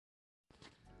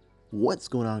What's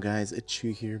going on, guys? It's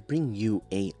Chu here, bringing you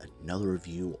another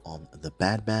review on The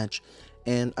Bad Batch.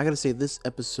 And I gotta say, this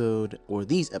episode, or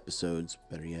these episodes,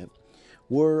 better yet,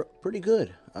 were pretty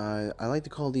good. I like to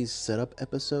call these setup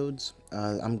episodes.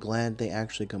 I'm glad they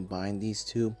actually combined these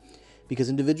two, because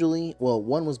individually, well,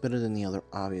 one was better than the other,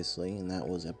 obviously, and that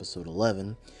was episode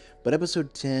 11. But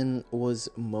episode 10 was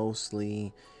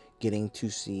mostly getting to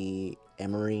see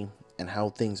Emery and how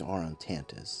things are on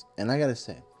Tantus. And I gotta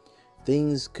say,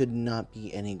 things could not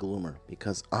be any gloomer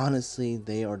because honestly,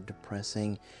 they are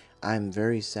depressing. I'm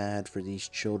very sad for these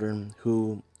children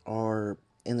who are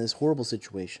in this horrible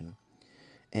situation.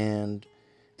 And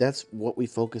that's what we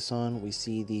focus on. We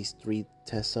see these three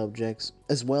test subjects,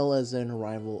 as well as an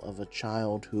arrival of a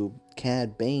child who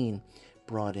Cad Bane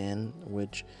brought in,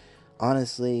 which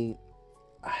honestly,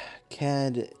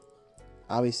 Cad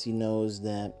obviously knows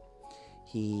that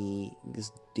he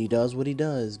does what he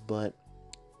does, but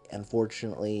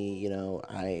unfortunately,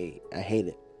 I hate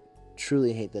it.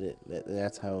 Truly hate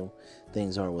that's how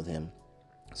things are with him.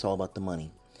 It's all about the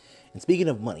money. And speaking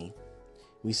of money,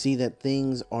 we see that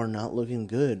things are not looking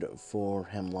good for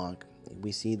Hemlock.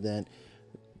 We see that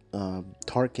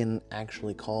Tarkin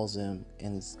actually calls him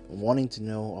and is wanting to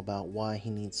know about why he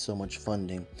needs so much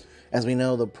funding. As we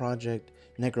know, the project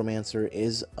Necromancer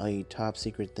is a top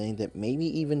secret thing that maybe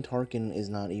even Tarkin is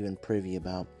not even privy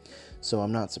about. So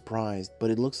I'm not surprised, but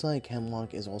it looks like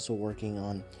Hemlock is also working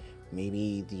on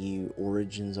maybe the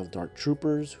origins of Dark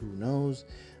Troopers, who knows,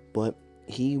 but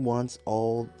he wants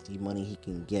all the money he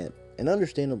can get, and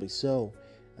understandably so.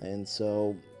 And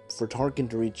so for Tarkin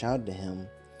to reach out to him,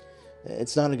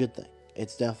 it's not a good thing.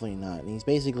 It's definitely not. And he's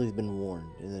basically been warned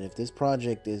that if this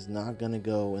project is not going to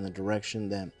go in the direction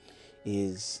that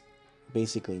is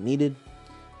basically needed,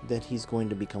 that he's going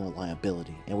to become a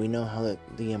liability. And we know how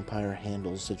the Empire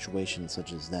handles situations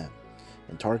such as that.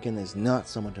 And Tarkin is not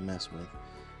someone to mess with.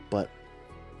 But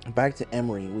back to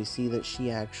Emery, we see that she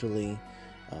actually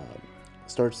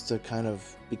starts to kind of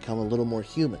become a little more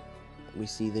human. We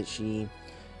see that she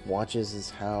watches as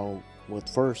how, with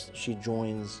first, she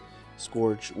joins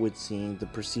Scorch with seeing the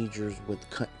procedures with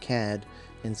Cad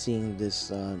and seeing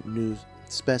this new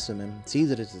specimen, sees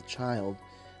that it's a child,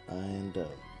 and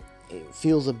it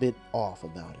feels a bit off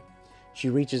about it. She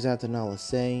reaches out to Nala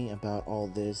Se about all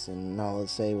this, and Nala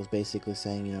Se was basically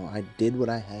saying, I did what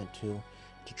I had to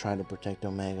try to protect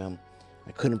Omega.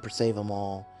 I couldn't save them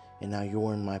all, and now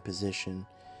you're in my position.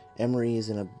 Emery is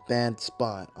in a bad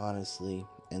spot, honestly,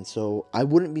 and so I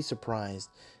wouldn't be surprised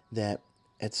that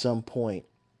at some point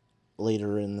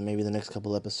later in maybe the next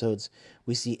couple episodes,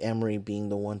 we see Emery being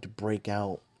the one to break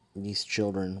out these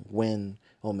children when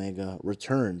Omega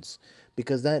returns,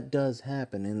 because that does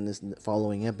happen in this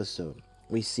following episode.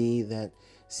 We see that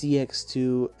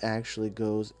CX2 actually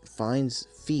finds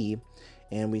Fee,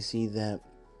 and we see that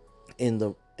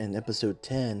in episode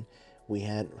 10 we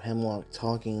had Hemlock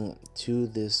talking to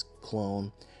this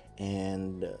clone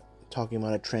and talking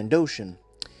about a Trandoshan,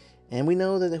 and we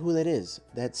know that who that is.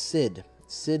 That's Sid.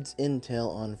 Sid's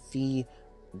intel on Fee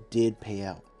did pay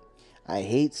out. I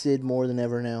hate Sid more than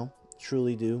ever now.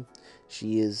 Truly do.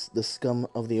 She is the scum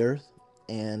of the earth,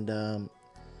 and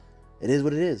it is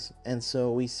what it is. And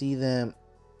so we see that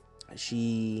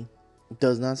she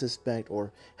does not suspect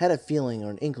or had a feeling or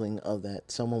an inkling of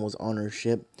that someone was on her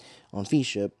ship, on Fee's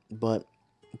ship, but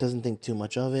doesn't think too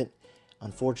much of it.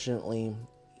 Unfortunately,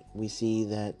 we see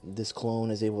that this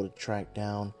clone is able to track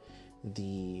down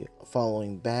the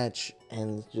following batch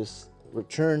and just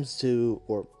returns to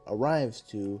or arrives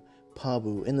to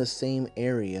Pabu in the same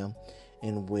area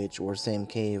in which, or same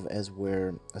cave as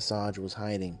where Asajj was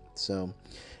hiding. So,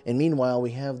 and meanwhile,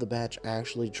 we have the batch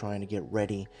actually trying to get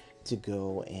ready to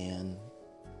go and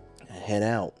head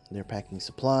out. They're packing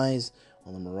supplies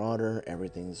on the Marauder.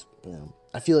 Everything's,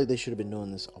 I feel like they should have been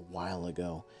doing this a while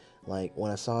ago. Like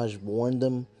when Asajj warned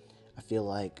them, I feel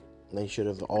like they should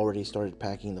have already started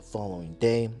packing the following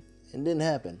day. It didn't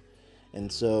happen.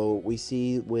 And so we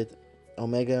see with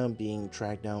Omega being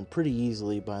tracked down pretty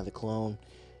easily by the clone,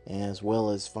 as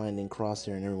well as finding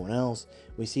Crosshair and everyone else,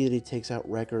 we see that he takes out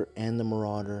Wrecker and the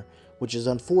Marauder, which is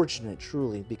unfortunate,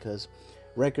 truly, because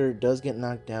Wrecker does get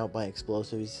knocked out by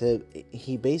explosive. He said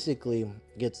he basically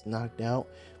gets knocked out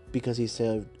because he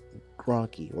saved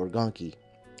Gonki,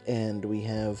 and we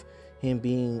have him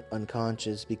being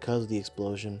unconscious because of the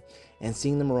explosion, and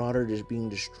seeing the Marauder just being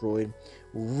destroyed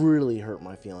really hurt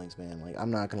my feelings, man. Like,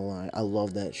 I'm not gonna lie, I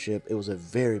love that ship. It was a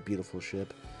very beautiful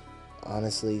ship.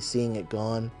 Honestly, seeing it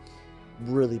gone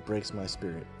really breaks my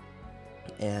spirit.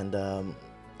 And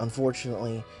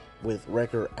unfortunately, with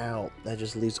Wrecker out, that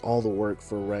just leaves all the work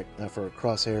for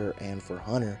Crosshair and for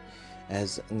Hunter,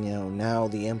 as now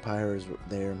the Empire is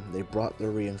there. They brought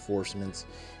their reinforcements,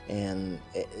 and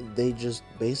they just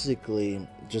basically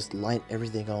just light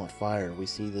everything on fire. We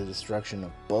see the destruction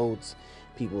of boats,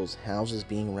 people's houses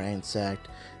being ransacked.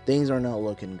 Things are not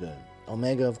looking good.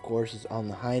 Omega, of course, is on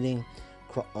the hiding.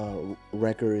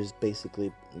 Wrecker is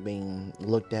basically being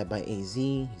looked at by AZ.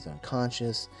 He's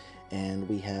unconscious, and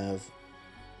we have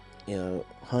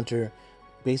Hunter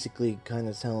basically kind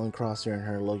of telling Crosshair and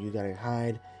her, look, you gotta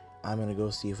hide. I'm gonna go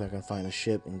see if I can find a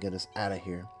ship and get us out of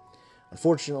here.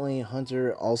 Unfortunately,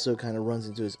 Hunter also kind of runs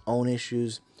into his own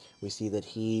issues. We see that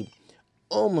he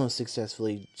almost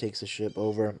successfully takes the ship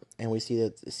over, and we see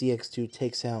that CX2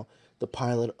 takes out the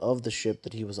pilot of the ship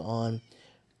that he was on.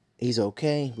 He's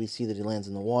okay. We see that he lands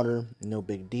in the water, no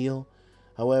big deal.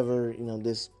 However,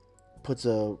 this puts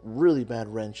a really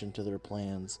bad wrench into their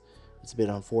plans. It's a bit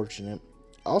unfortunate.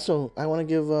 Also, I want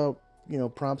to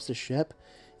give props to Shep.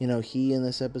 He in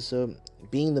this episode,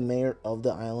 being the mayor of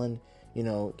the island,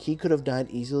 he could have died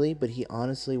easily, but he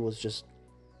honestly was just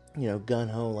gun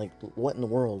ho, like, what in the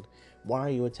world? Why are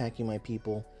you attacking my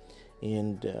people?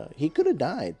 And he could have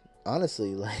died,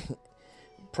 honestly. Like,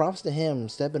 props to him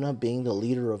stepping up, being the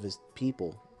leader of his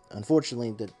people.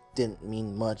 Unfortunately, that didn't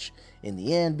mean much in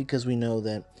the end, because we know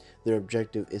that their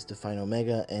objective is to find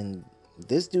Omega, and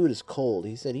this dude is cold.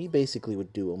 He said he basically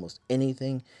would do almost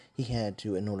anything he had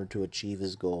to in order to achieve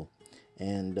his goal,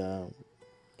 and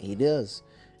he does.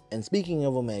 And speaking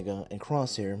of Omega and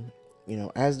Crosshair,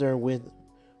 as they're with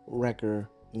Wrecker,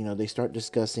 they start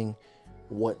discussing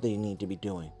what they need to be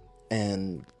doing.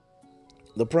 And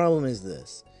the problem is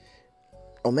this: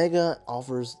 Omega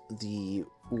offers the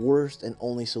worst and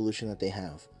only solution that they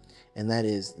have, and that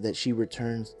is that she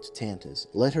returns to Tantus,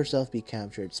 let herself be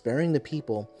captured, sparing the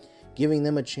people, giving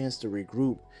them a chance to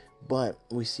regroup. But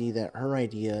we see that her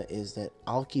idea is that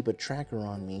I'll keep a tracker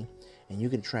on me, and you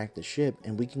can track the ship,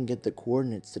 and we can get the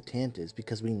coordinates to Tantus,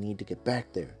 because we need to get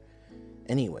back there.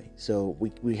 Anyway, so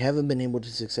we haven't been able to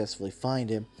successfully find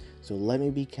him, so let me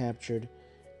be captured.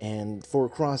 And for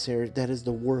Crosshair, that is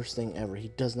the worst thing ever. He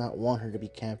does not want her to be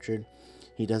captured.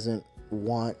 He doesn't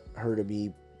want her to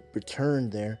be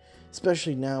returned there,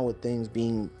 especially now with things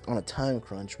being on a time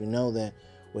crunch. We know that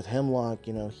with Hemlock,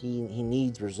 he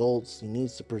needs results. He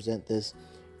needs to present this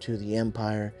to the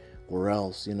Empire, or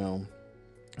else,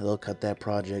 they'll cut that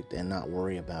project and not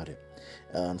worry about it.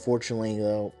 Unfortunately,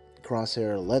 though,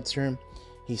 Crosshair lets her.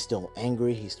 He's still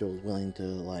angry. He's still willing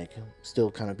to, still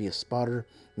kind of be a spotter.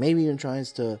 Maybe even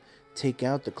tries to take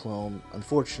out the clone.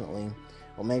 Unfortunately,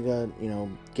 Omega,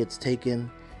 gets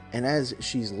taken. And as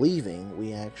she's leaving,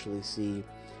 we actually see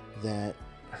that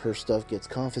her stuff gets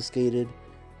confiscated.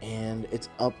 And it's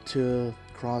up to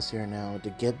Crosshair now to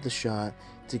get the shot,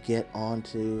 to get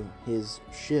onto his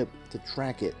ship, to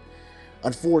track it.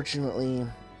 Unfortunately,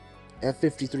 at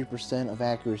 53% of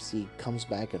accuracy, comes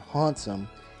back and haunts him,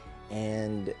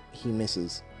 and he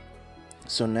misses.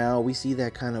 So now we see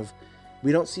that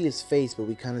we don't see his face, but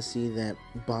we kind of see that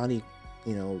body,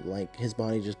 his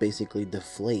body just basically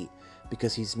deflate,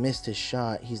 because he's missed his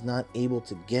shot. He's not able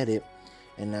to get it,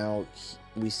 and now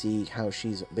we see how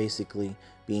she's basically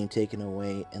being taken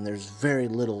away, and there's very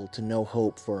little to no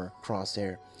hope for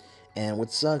Crosshair. And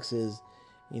what sucks is,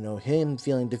 him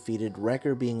feeling defeated,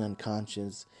 Wrecker being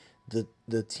unconscious,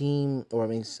 the team,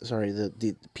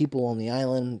 the people on the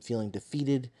island feeling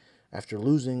defeated after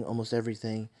losing almost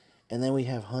everything. And then we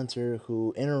have Hunter,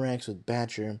 who interacts with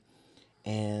Batcher,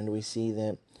 and we see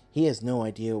that he has no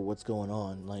idea what's going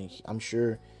on. Like, I'm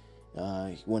sure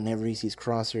whenever he sees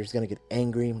Crosshair, he's going to get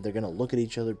angry. They're going to look at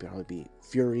each other, probably be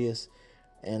furious,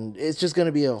 and it's just going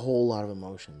to be a whole lot of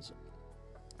emotions.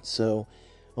 So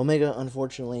Omega,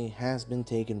 unfortunately, has been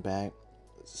taken back.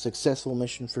 Successful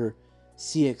mission for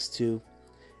CX2,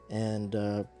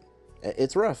 and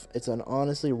it's rough. It's an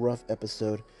honestly rough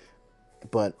episode,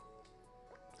 but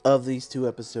of these two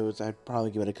episodes, I'd probably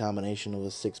give it a combination of a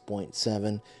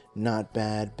 6.7. Not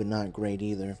bad, but not great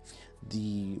either.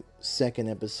 The second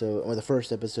episode, or the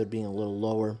first episode, being a little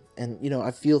lower, and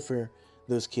I feel for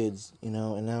those kids, and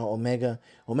now Omega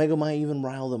might even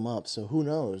rile them up. So who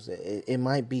knows? It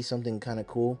might be something kind of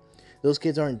cool. Those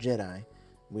kids aren't Jedi,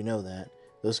 we know that.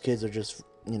 Those kids are just,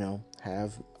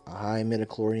 have a high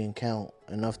midichlorian count,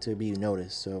 enough to be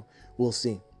noticed. So we'll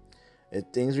see.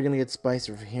 Things are going to get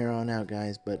spicier from here on out,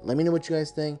 guys. But let me know what you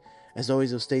guys think. As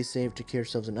always, stay safe, take care of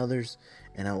yourselves and others,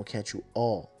 and I will catch you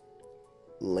all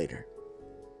later.